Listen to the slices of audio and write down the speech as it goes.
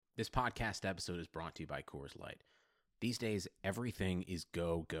This podcast episode is brought to you by Coors Light. These days, everything is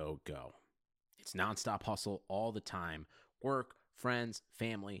go, go, go. It's nonstop hustle all the time. Work, friends,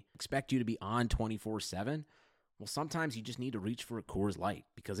 family expect you to be on 24/7. Well, sometimes you just need to reach for a Coors Light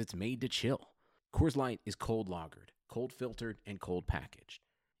because it's made to chill. Coors Light is cold lagered, cold filtered, and cold packaged.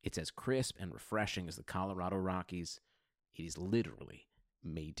 It's as crisp and refreshing as the Colorado Rockies. It is literally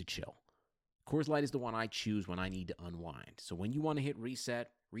made to chill. Coors Light is the one I choose when I need to unwind. So when you want to hit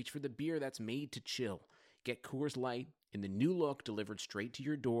reset, reach for the beer that's made to chill. Get Coors Light in the new look delivered straight to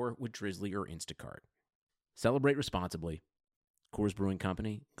your door with Drizzly or Instacart. Celebrate responsibly. Coors Brewing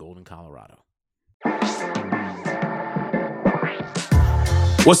Company, Golden, Colorado.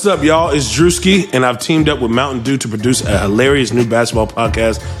 What's up, y'all? It's Drewski, and I've teamed up with Mountain Dew to produce a hilarious new basketball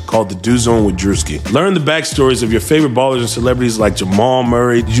podcast called The Dew Zone with Drewski. Learn the backstories of your favorite ballers and celebrities like Jamal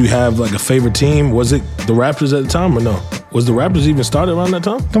Murray. Did you have like a favorite team? Was it the Raptors at the time or no? Was the Raptors even started around that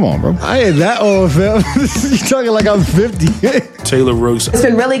time? Come on, bro. I ain't that old, fam. You talking like I'm 50. Taylor Rooks. It's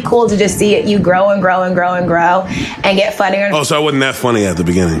been really cool to just see it, you grow and grow and grow and grow and get funnier. Oh, so I wasn't that funny at the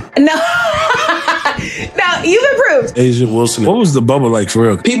beginning. No. No, you've improved. Asia Wilson. What was the bubble like for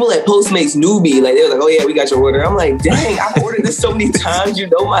real? People at Postmates knew me. Like, they were like, oh, yeah, we got your order. I'm like, dang, I've ordered this so many times. You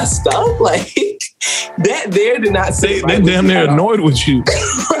know my stuff? Like, that there did not say They damn near annoyed with you.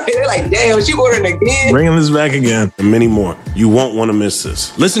 Right? They're like, damn, she ordering again. Bringing this back again. And many more. You won't want to miss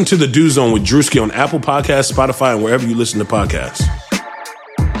this. Listen to The Dew Zone with Drewski on Apple Podcasts, Spotify, and wherever you listen to podcasts.